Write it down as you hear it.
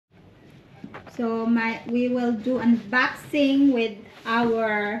So we will do unboxing with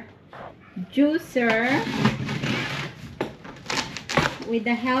our juicer with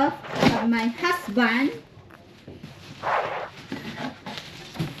the help of my husband.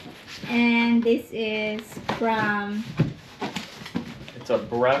 And this is from... It's a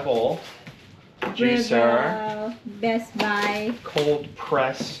Breville juicer. Best Buy. Cold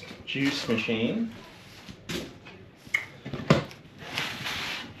pressed juice machine.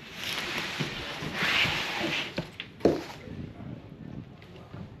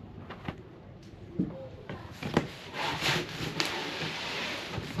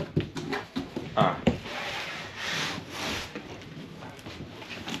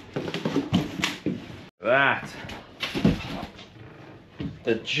 That.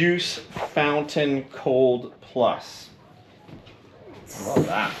 The Juice Fountain Cold Plus. Love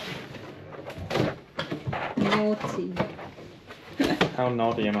that. Naughty. How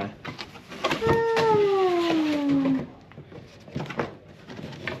naughty am I? Oh.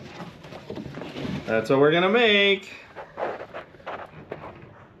 That's what we're gonna make.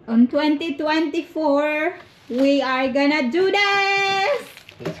 On 2024, we are gonna do this.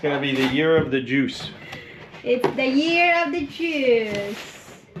 It's gonna be the year of the juice. It's the year of the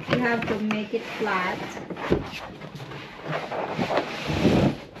juice. You have to make it flat.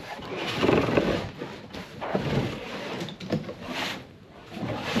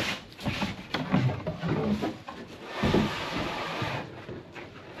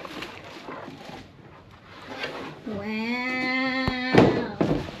 Wow.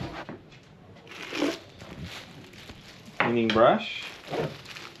 Cleaning brush.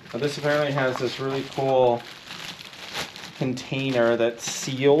 Now this apparently has this really cool container that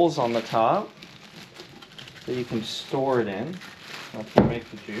seals on the top that you can store it in after you make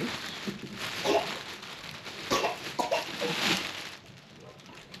the juice.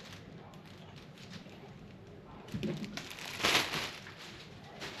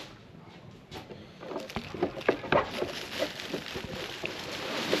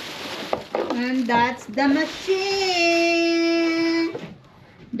 And that's the machine.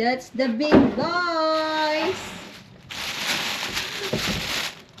 That's the big boys.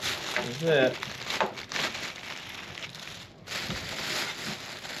 That's it.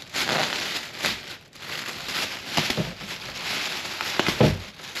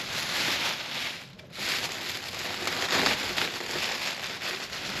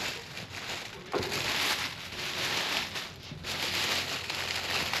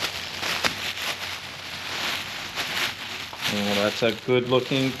 Oh, that's a good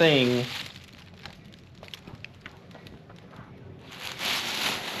looking thing.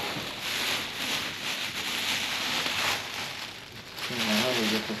 How do we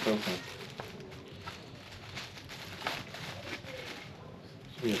get this open?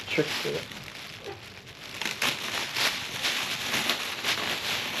 There's be a trick to it.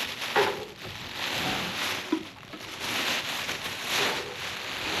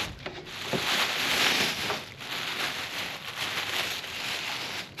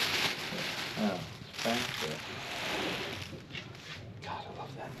 Oh, it's back there. God, I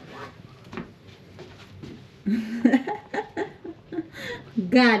love that.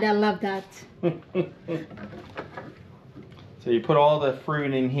 God, I love that. So you put all the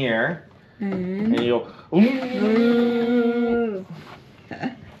fruit in here, And you'll... oh.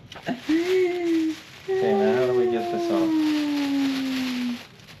 Okay, now how do we get this off?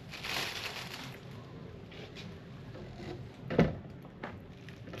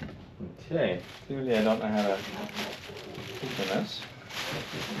 Okay, clearly I don't know how to open this.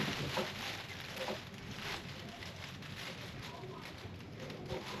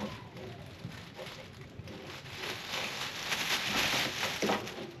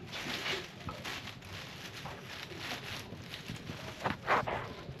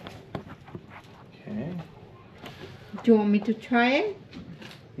 Okay. Do you want me to try it?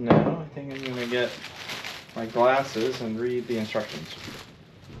 No, I think I'm gonna get my glasses and read the instructions.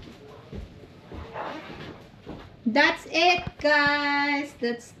 That's it, guys.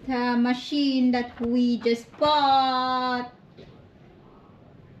 That's the machine that we just bought.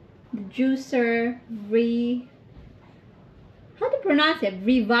 The juicer. How to pronounce it?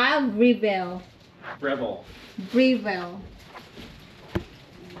 Breville. Breville.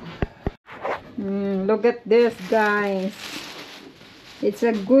 Look at this, guys. It's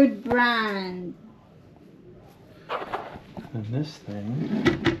a good brand. And this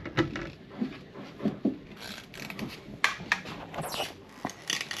thing